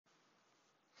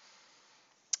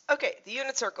Okay, the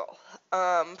unit circle.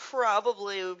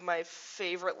 Probably my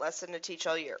favorite lesson to teach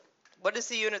all year. What is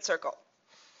the unit circle?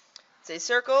 It's a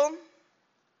circle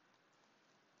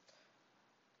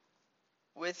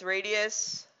with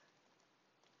radius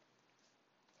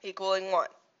equaling 1.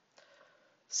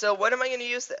 So when am I going to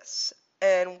use this?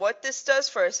 And what this does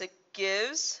for us, it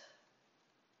gives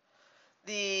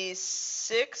the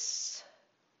 6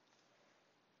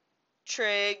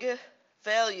 trig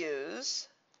values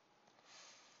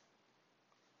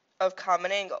of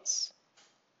common angles.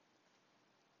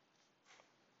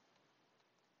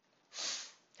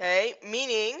 Okay,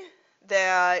 meaning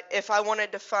that if I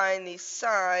wanted to find the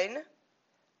sine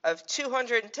of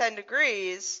 210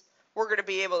 degrees, we're going to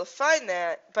be able to find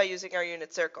that by using our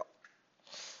unit circle.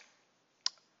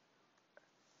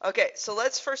 Okay, so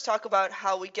let's first talk about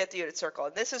how we get the unit circle.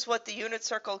 And this is what the unit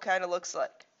circle kind of looks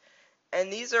like.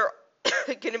 And these are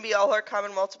going to be all our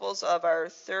common multiples of our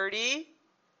 30,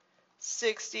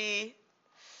 60,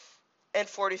 and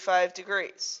 45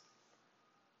 degrees.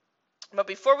 But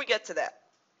before we get to that,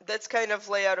 let's kind of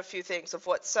lay out a few things of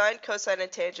what sine, cosine,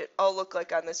 and tangent all look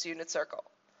like on this unit circle.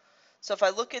 So if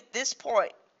I look at this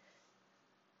point,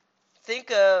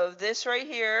 think of this right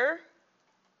here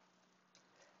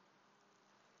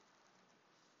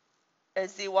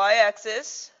as the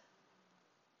y-axis.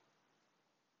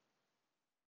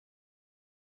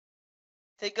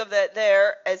 Think of that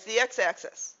there as the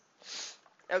x-axis.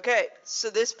 Okay,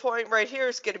 so this point right here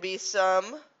is going to be some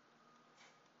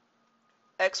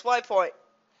xy point.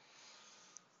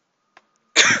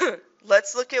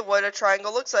 Let's look at what a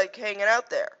triangle looks like hanging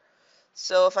out there.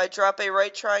 So if I drop a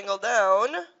right triangle down,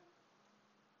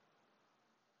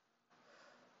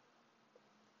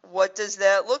 what does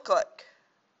that look like?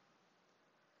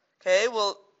 Okay,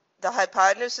 well, the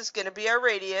hypotenuse is going to be our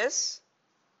radius.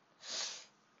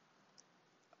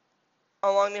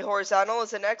 Along the horizontal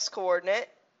is an x-coordinate.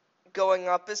 Going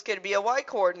up is going to be a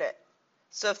y-coordinate.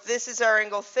 So if this is our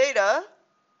angle theta,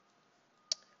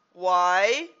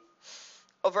 y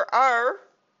over r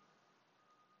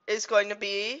is going to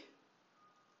be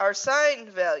our sine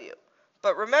value.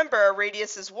 But remember, our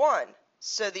radius is 1.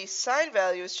 So the sine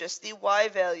value is just the y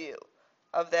value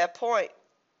of that point.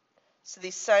 So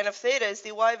the sine of theta is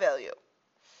the y value.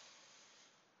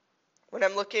 When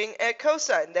I'm looking at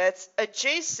cosine, that's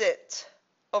adjacent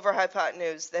over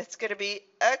hypotenuse. That's going to be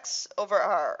x over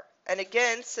r. And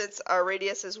again, since our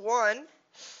radius is 1,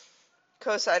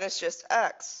 cosine is just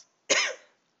x.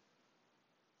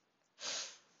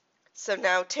 So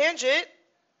now tangent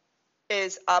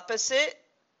is opposite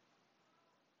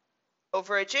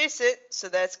over adjacent, so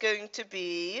that's going to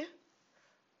be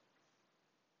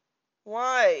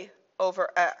y over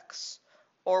x.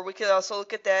 Or we could also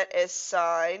look at that as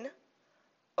sine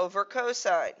over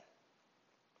cosine.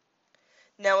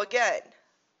 Now again,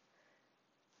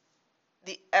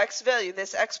 the x value,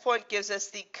 this x point gives us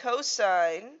the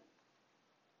cosine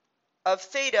of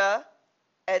theta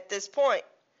at this point.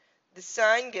 The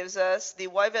sine gives us, the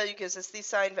y value gives us the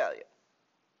sine value.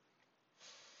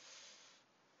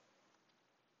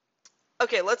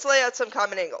 Okay, let's lay out some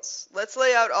common angles. Let's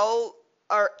lay out all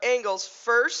our angles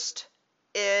first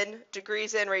in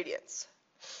degrees and radians.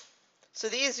 So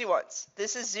the easy ones.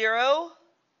 This is 0,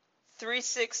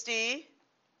 360,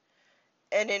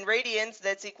 and in radians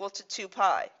that's equal to 2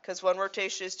 pi, because one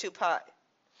rotation is 2 pi.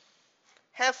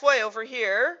 Halfway over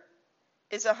here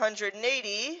is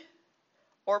 180,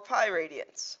 or pi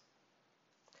radians.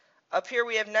 Up here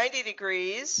we have 90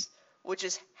 degrees, which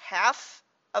is half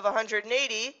of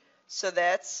 180, so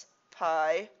that's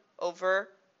pi over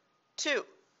 2.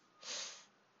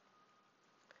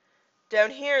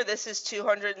 Down here, this is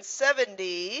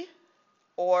 270,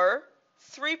 or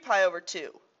 3 pi over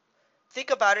 2.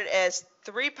 Think about it as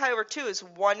 3 pi over 2 is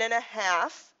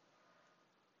 1.5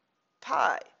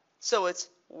 pi. So it's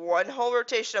one whole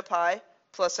rotation of pi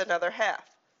plus another half.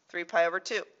 3 pi over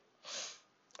 2.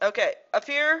 Okay, up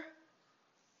here,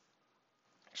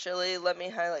 actually, let me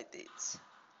highlight these.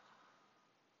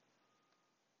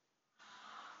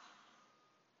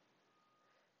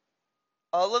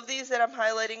 All of these that I'm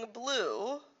highlighting in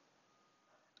blue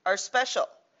are special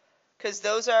because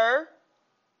those are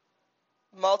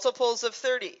multiples of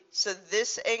 30. So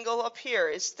this angle up here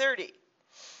is 30.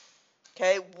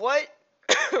 Okay, what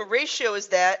ratio is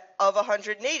that of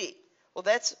 180? Well,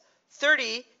 that's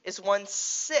 30 is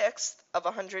 1/6 of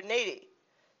 180.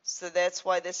 So that's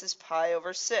why this is pi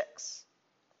over 6.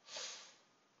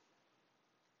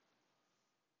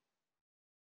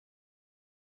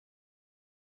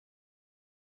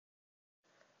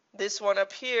 This one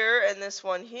up here and this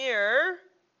one here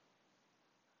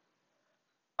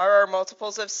are our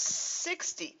multiples of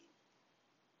 60.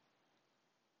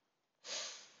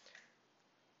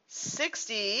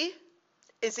 60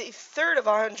 is a third of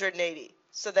 180.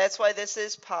 So that's why this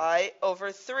is pi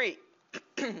over 3.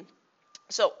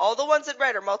 So all the ones in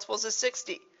red are multiples of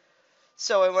 60.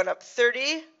 So I went up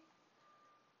 30,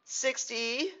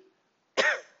 60,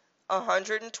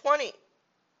 120.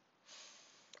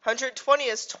 120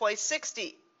 is twice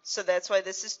 60. So that's why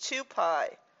this is 2 pi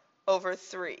over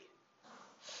 3.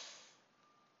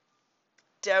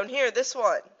 Down here, this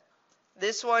one.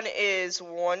 This one is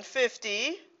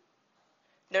 150.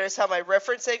 Notice how my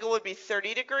reference angle would be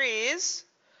 30 degrees.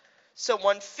 So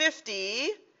 150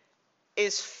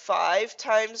 is 5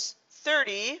 times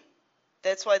 30.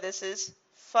 That's why this is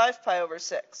 5 pi over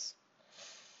 6.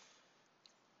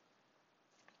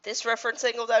 This reference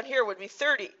angle down here would be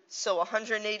 30. So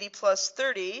 180 plus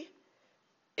 30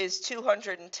 is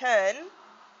 210,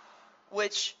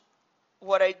 which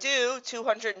what I do,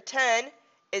 210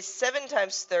 is 7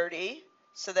 times 30.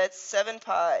 So that's 7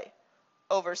 pi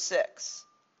over 6.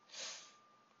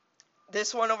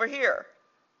 This one over here,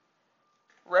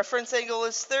 reference angle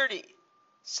is 30.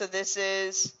 So this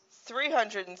is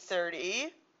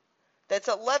 330. That's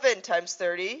 11 times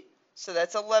 30. So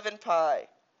that's 11 pi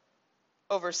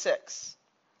over 6.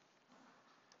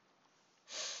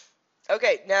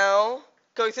 Okay, now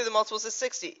going through the multiples of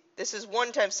 60. This is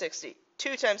 1 times 60,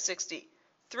 2 times 60,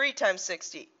 3 times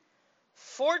 60,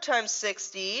 4 times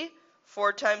 60.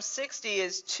 4 times 60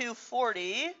 is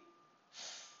 240,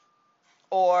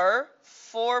 or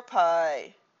 4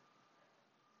 pi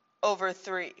over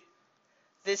 3.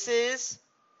 This is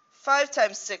 5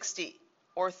 times 60,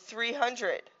 or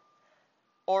 300,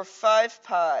 or 5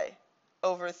 pi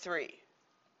over 3.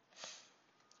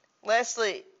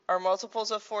 Lastly, our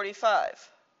multiples of 45.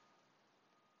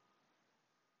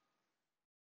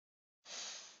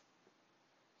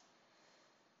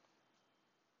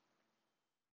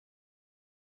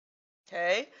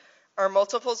 Okay, our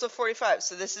multiples of 45.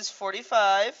 So this is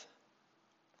 45,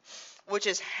 which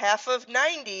is half of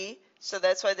 90, so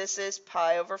that's why this is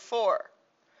pi over 4.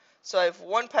 So I have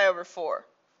 1 pi over 4,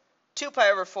 2 pi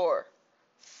over 4,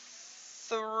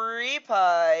 3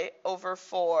 pi over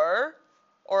 4,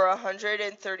 or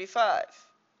 135.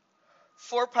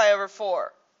 4 pi over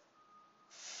 4,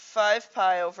 5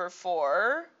 pi over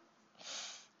 4,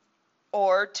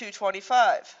 or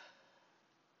 225.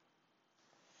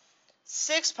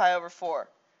 6 pi over 4,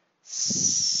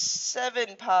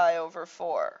 7 pi over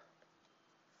 4,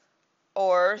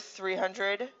 or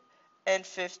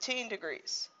 315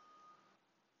 degrees.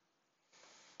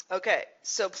 Okay,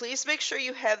 so please make sure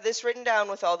you have this written down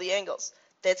with all the angles.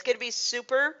 That's going to be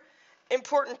super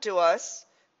important to us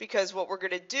because what we're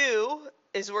going to do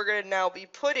is we're going to now be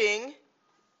putting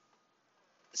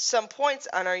some points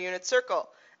on our unit circle.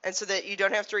 And so that you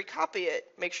don't have to recopy it,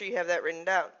 make sure you have that written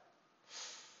down.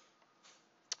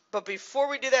 But before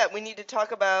we do that, we need to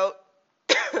talk about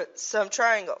some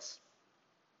triangles.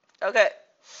 Okay,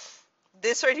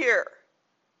 this right here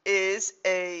is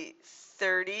a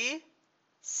 30,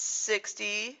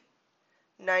 60,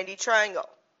 90 triangle.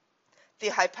 The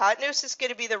hypotenuse is going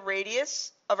to be the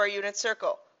radius of our unit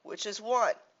circle, which is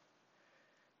 1.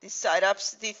 The side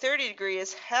opposite the 30 degree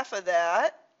is half of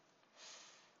that.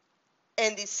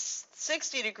 And the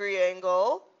 60 degree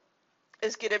angle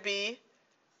is going to be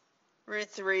root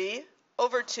 3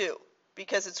 over 2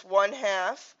 because it's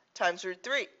 1/2 times root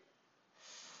 3.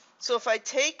 So if I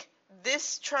take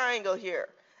this triangle here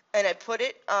and I put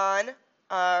it on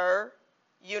our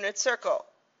unit circle,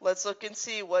 let's look and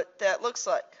see what that looks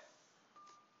like.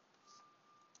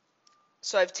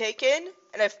 So I've taken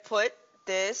and I've put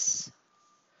this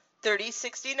 30,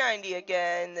 60, 90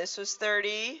 again. This was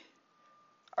 30.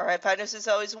 Our hypotenuse is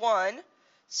always 1.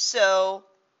 So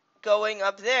going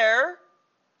up there,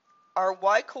 our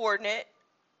y-coordinate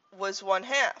was 1/2.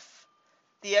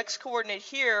 The x-coordinate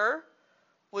here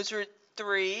was root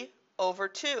 3 over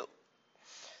 2.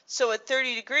 So at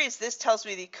 30 degrees, this tells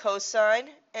me the cosine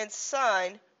and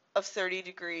sine of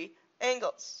 30-degree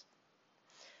angles.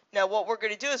 Now what we're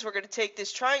going to do is we're going to take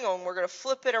this triangle and we're going to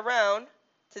flip it around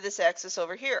to this axis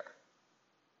over here.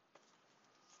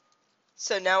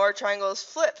 So now our triangle is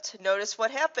flipped. Notice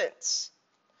what happens.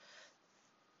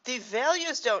 The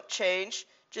values don't change,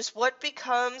 just what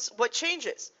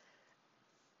changes.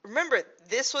 Remember,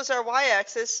 this was our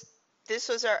y-axis, this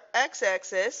was our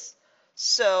x-axis,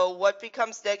 so what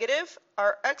becomes negative?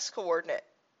 Our x-coordinate.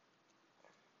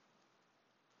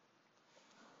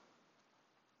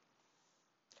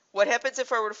 What happens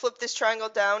if I were to flip this triangle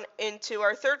down into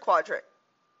our third quadrant?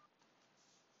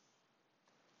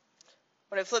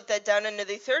 When I flip that down into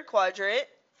the third quadrant,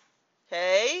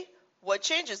 okay, what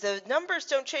changes? The numbers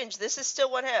don't change. This is still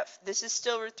 1/2. This is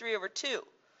still root 3 over 2.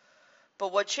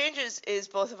 But what changes is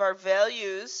both of our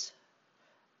values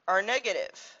are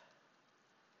negative.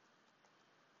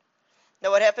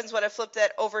 Now what happens when I flip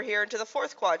that over here into the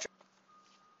fourth quadrant?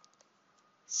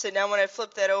 So now when I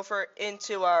flip that over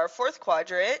into our fourth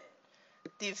quadrant,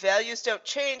 the values don't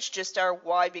change, just our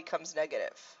y becomes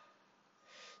negative.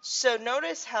 So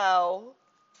notice how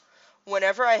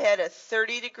whenever I had a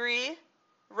 30-degree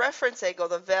reference angle,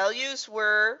 the values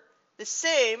were the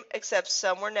same except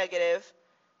some were negative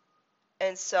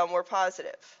and some were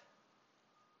positive.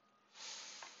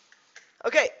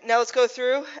 Okay, now let's go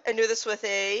through and do this with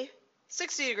a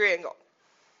 60-degree angle.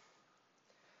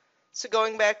 So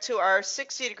going back to our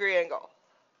 60-degree angle.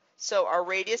 So our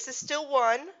radius is still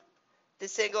 1.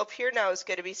 This angle up here now is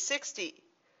going to be 60.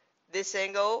 This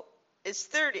angle is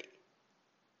 30.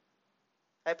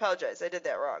 I apologize, I did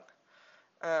that wrong.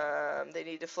 They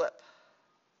need to flip.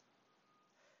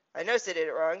 I noticed I did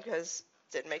it wrong because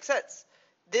it didn't make sense.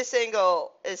 This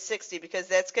angle is 60 because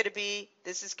this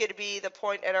is going to be the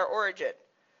point at our origin.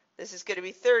 This is going to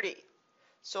be 30.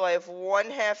 So I have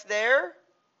 1/2 there.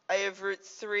 I have root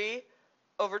 3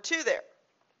 over 2 there.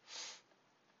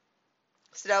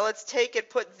 So now let's take and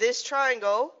put this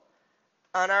triangle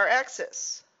on our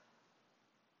axis.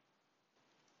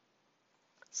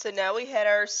 So now we had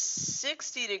our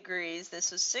 60 degrees.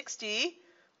 This was 60.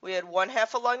 We had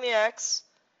 1/2 along the x,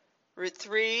 root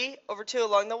 3 over 2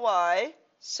 along the y.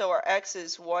 So our x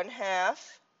is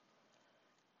 1/2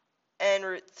 and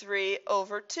root 3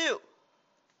 over 2.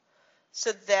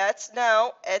 So that's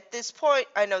now, at this point,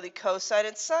 I know the cosine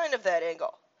and sine of that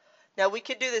angle. Now we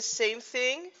can do the same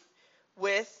thing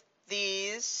with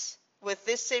this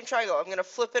same triangle. I'm going to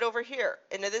flip it over here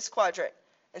into this quadrant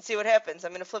and see what happens.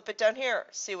 I'm going to flip it down here,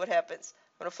 see what happens.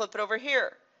 I'm going to flip it over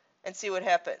here and see what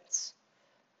happens.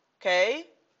 Okay?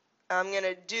 I'm going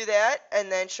to do that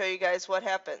and then show you guys what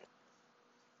happened.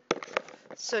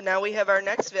 So now we have our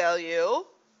next value.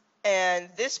 And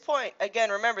this point,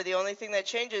 again, remember, the only thing that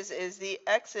changes is the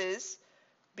x's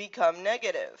become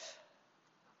negative.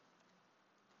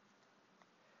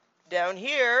 Down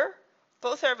here,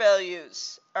 both our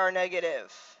values are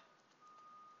negative.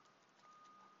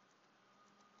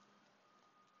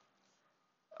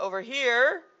 Over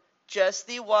here, just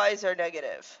the y's are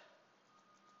negative.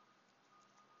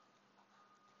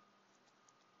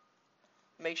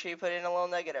 Make sure you put in a little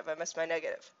negative. I missed my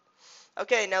negative.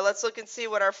 Okay, now let's look and see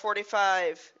what our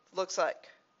 45 looks like.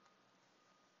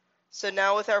 So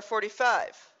now with our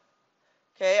 45,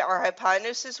 okay, our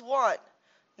hypotenuse is 1.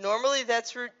 Normally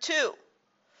that's root 2.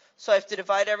 So I have to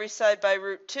divide every side by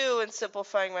root 2, and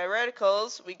simplifying my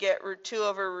radicals, we get root 2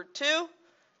 over root 2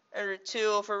 and root 2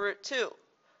 over root 2.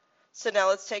 So now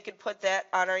let's take and put that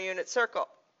on our unit circle.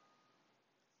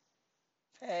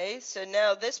 Okay, so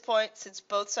now this point, since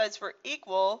both sides were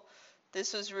equal,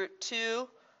 this was root 2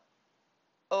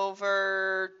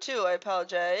 over 2, I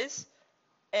apologize,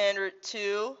 and root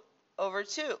 2 over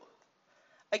 2.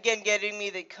 Again, getting me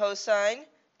the cosine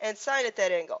and sine at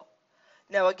that angle.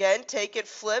 Now again, take and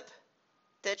flip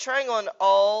that triangle in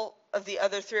all of the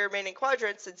other 3 remaining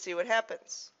quadrants and see what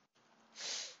happens.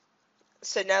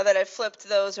 So now that I've flipped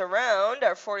those around,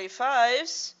 our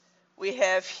 45s, we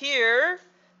have here,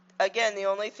 again, the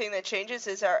only thing that changes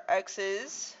is our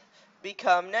x's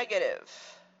become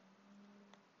negative.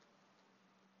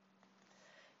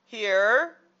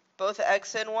 Here, both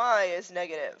x and y is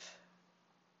negative.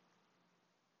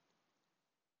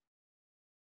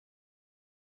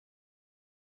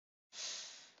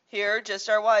 Here, just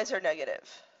our y's are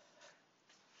negative.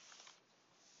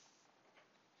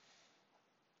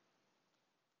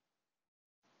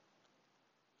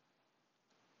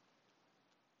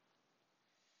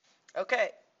 Okay,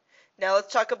 now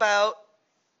let's talk about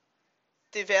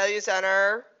the values on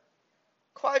our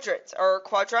quadrants, or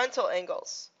quadrantal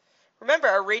angles. Remember,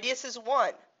 our radius is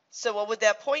 1, so what would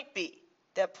that point be?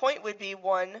 That point would be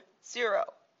 1, 0.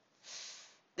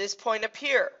 This point up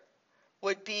here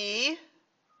would be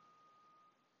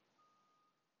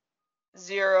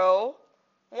 0,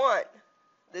 1.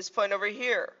 This point over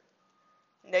here,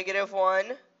 negative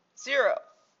 1, 0.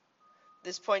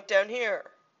 This point down here,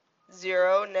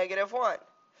 0, negative 1.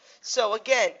 So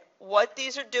again, what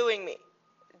these are doing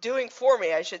for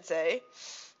me, I should say,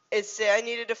 is say I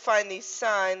needed to find the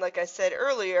sine, like I said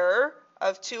earlier,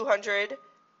 of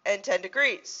 210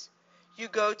 degrees. You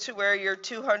go to where your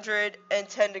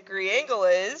 210 degree angle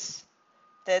is,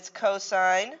 that's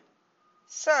cosine,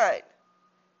 sine.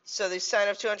 So the sine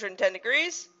of 210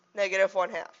 degrees, negative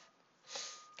 1/2.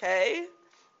 Okay?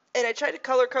 And I tried to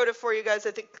color code it for you guys.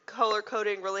 I think color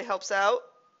coding really helps out.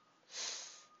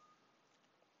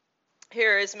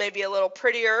 Here is maybe a little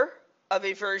prettier of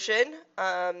a version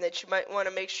that you might want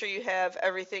to make sure you have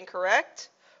everything correct,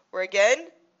 where again,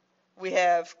 we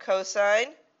have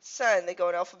cosine, sine. They go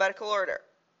in alphabetical order.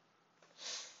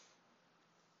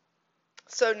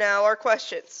 So now our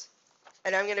questions.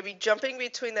 And I'm going to be jumping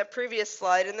between that previous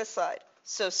slide and this slide.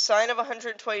 So sine of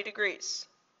 120 degrees.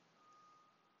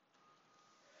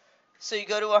 So you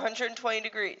go to 120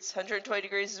 degrees. 120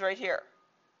 degrees is right here.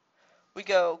 We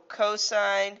go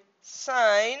cosine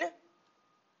sine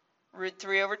root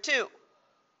 3 over 2.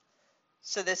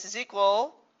 So this is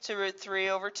equal to root 3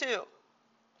 over 2.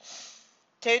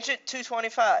 Tangent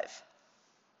 225.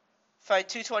 Find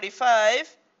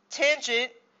 225.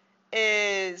 Tangent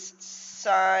is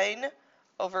sine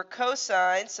over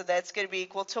cosine, so that's going to be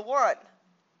equal to 1.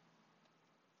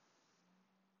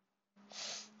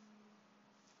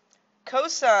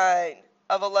 Cosine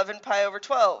of 11 pi over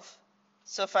 12.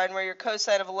 So find where your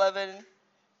cosine of 11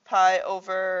 pi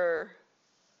over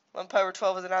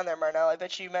 12 isn't on there, Marnell. I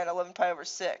bet you meant 11 pi over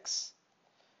 6.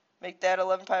 Make that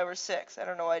 11 pi over 6. I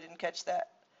don't know why I didn't catch that.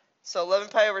 So 11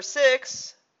 pi over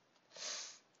 6,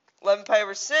 11 pi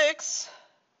over 6,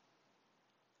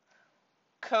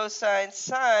 cosine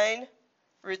sine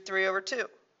root 3 over 2.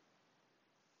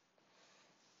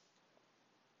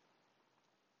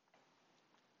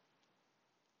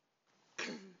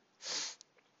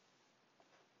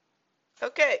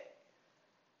 Okay.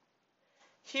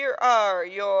 Here are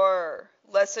your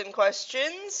lesson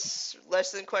questions.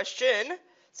 Lesson question.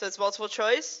 So it's multiple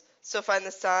choice. So find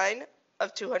the sine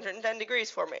of 210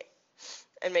 degrees for me.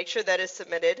 And make sure that is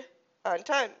submitted on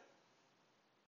time.